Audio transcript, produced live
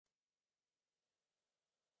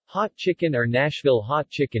Hot chicken or Nashville hot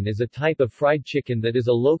chicken is a type of fried chicken that is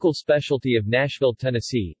a local specialty of Nashville,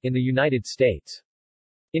 Tennessee, in the United States.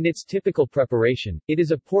 In its typical preparation, it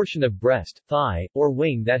is a portion of breast, thigh, or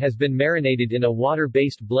wing that has been marinated in a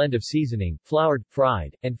water-based blend of seasoning, floured,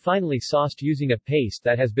 fried, and finally sauced using a paste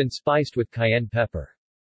that has been spiced with cayenne pepper.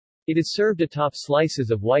 It is served atop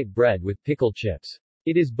slices of white bread with pickle chips.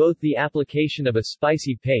 It is both the application of a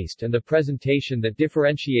spicy paste and the presentation that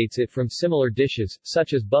differentiates it from similar dishes,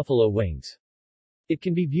 such as buffalo wings. It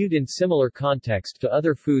can be viewed in similar context to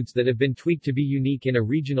other foods that have been tweaked to be unique in a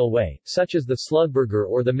regional way, such as the slugburger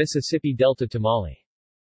or the Mississippi Delta tamale.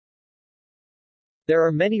 There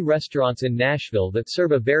are many restaurants in Nashville that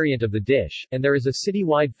serve a variant of the dish, and there is a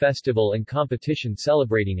citywide festival and competition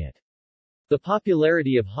celebrating it. The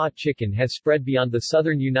popularity of hot chicken has spread beyond the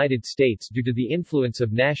southern United States due to the influence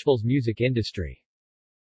of Nashville's music industry.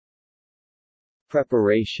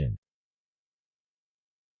 Preparation.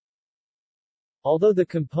 Although the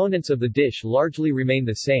components of the dish largely remain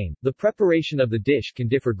the same, the preparation of the dish can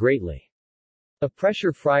differ greatly. A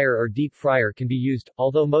pressure fryer or deep fryer can be used,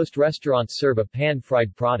 although most restaurants serve a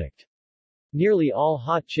pan-fried product. Nearly all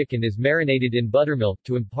hot chicken is marinated in buttermilk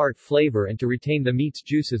to impart flavor and to retain the meat's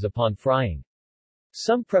juices upon frying.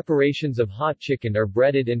 Some preparations of hot chicken are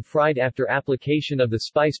breaded and fried after application of the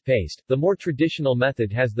spice paste. The more traditional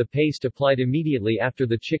method has the paste applied immediately after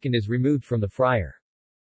the chicken is removed from the fryer.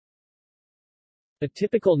 A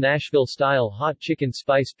typical Nashville-style hot chicken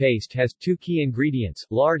spice paste has two key ingredients,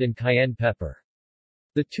 lard and cayenne pepper.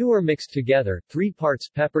 The two are mixed together, 3 parts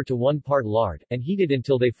pepper to 1 part lard, and heated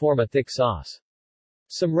until they form a thick sauce.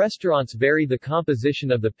 Some restaurants vary the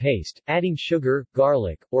composition of the paste, adding sugar,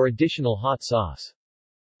 garlic, or additional hot sauce.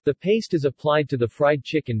 The paste is applied to the fried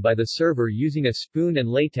chicken by the server using a spoon and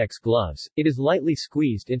latex gloves. It is lightly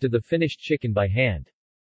squeezed into the finished chicken by hand.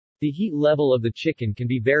 The heat level of the chicken can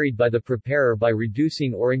be varied by the preparer by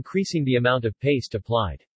reducing or increasing the amount of paste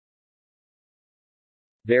applied.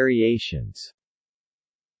 Variations.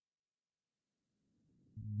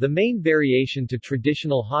 The main variation to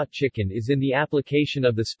traditional hot chicken is in the application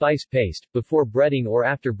of the spice paste, before breading or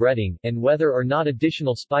after breading, and whether or not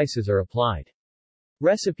additional spices are applied.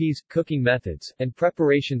 Recipes, cooking methods, and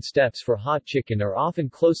preparation steps for hot chicken are often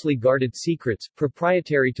closely guarded secrets,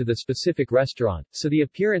 proprietary to the specific restaurant, so the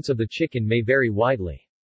appearance of the chicken may vary widely.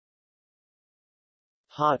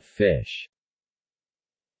 Hot fish.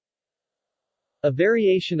 A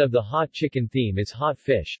variation of the hot chicken theme is hot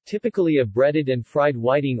fish, typically a breaded and fried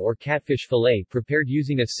whiting or catfish fillet prepared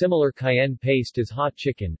using a similar cayenne paste as hot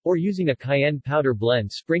chicken, or using a cayenne powder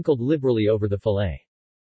blend sprinkled liberally over the fillet.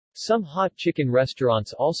 Some hot chicken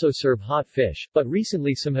restaurants also serve hot fish, but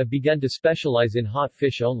recently some have begun to specialize in hot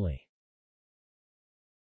fish only.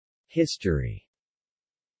 History.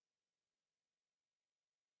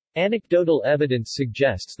 Anecdotal evidence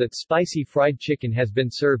suggests that spicy fried chicken has been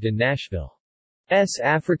served in Nashville's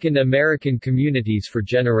African American communities for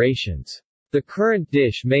generations. The current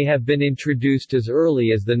dish may have been introduced as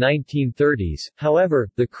early as the 1930s, however,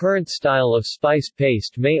 the current style of spice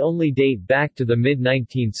paste may only date back to the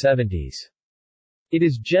mid-1970s. It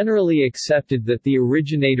is generally accepted that the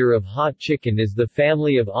originator of hot chicken is the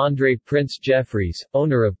family of Andre Prince Jeffries,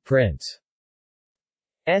 owner of Prince's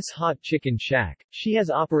Hot Chicken Shack. She has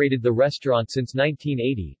operated the restaurant since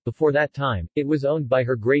 1980. Before that time, it was owned by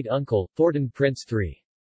her great-uncle, Thornton Prince III.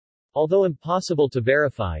 Although impossible to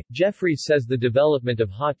verify, Jeffries says the development of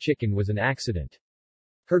hot chicken was an accident.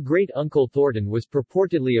 Her great-uncle Thornton was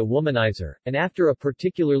purportedly a womanizer, and after a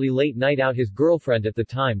particularly late night out his girlfriend at the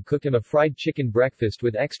time cooked him a fried chicken breakfast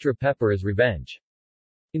with extra pepper as revenge.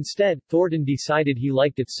 Instead, Thornton decided he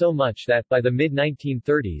liked it so much that, by the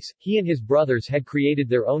mid-1930s, he and his brothers had created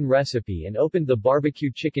their own recipe and opened the Barbecue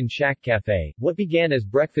Chicken Shack Cafe. What began as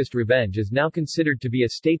breakfast revenge is now considered to be a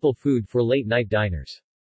staple food for late-night diners.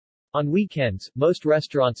 On weekends, most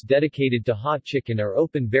restaurants dedicated to hot chicken are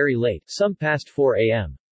open very late, some past 4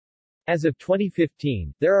 a.m. As of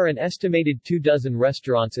 2015, there are an estimated 24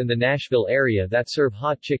 restaurants in the Nashville area that serve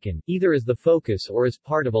hot chicken, either as the focus or as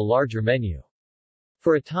part of a larger menu.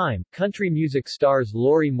 For a time, country music stars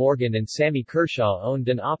Lori Morgan and Sammy Kershaw owned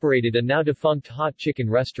and operated a now-defunct hot chicken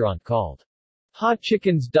restaurant called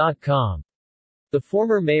HotChickens.com. The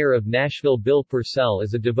former mayor of Nashville Bill Purcell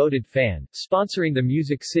is a devoted fan, sponsoring the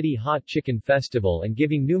Music City Hot Chicken Festival and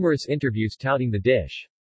giving numerous interviews touting the dish.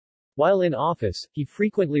 While in office, he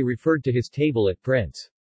frequently referred to his table at Prince's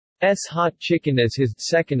hot chicken as his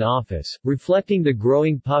second office, reflecting the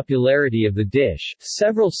growing popularity of the dish.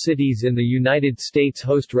 Several cities in the United States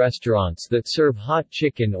host restaurants that serve hot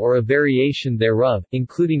chicken or a variation thereof,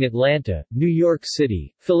 including Atlanta, New York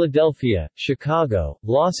City, Philadelphia, Chicago,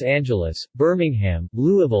 Los Angeles, Birmingham,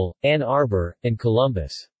 Louisville, Ann Arbor, and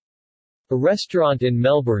Columbus. A restaurant in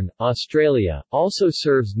Melbourne, Australia, also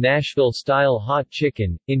serves Nashville-style hot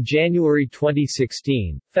chicken. In January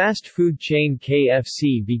 2016, fast food chain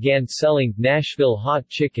KFC began selling Nashville hot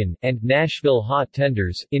chicken and Nashville hot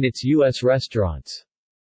tenders in its U.S. restaurants.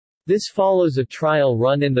 This follows a trial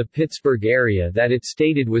run in the Pittsburgh area that it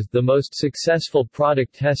stated was the most successful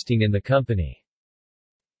product testing in the company's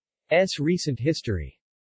recent history.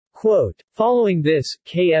 Quote, following this,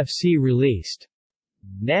 KFC released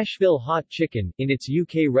Nashville hot chicken in its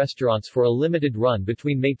UK restaurants for a limited run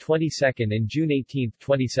between May 22 and June 18,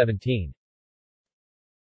 2017.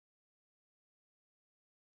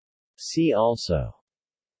 See also: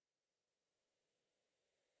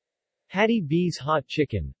 Hattie B's hot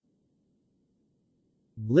chicken,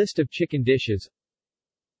 List of chicken dishes,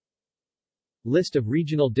 List of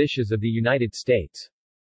regional dishes of the United States.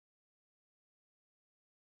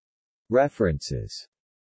 References.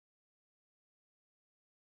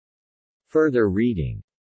 Further reading.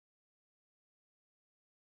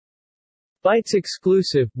 Bites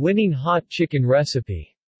exclusive, Winning Hot Chicken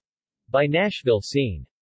Recipe by Nashville Scene.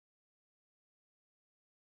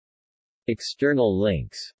 External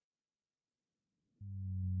links.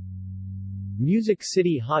 Music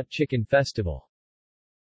City Hot Chicken Festival.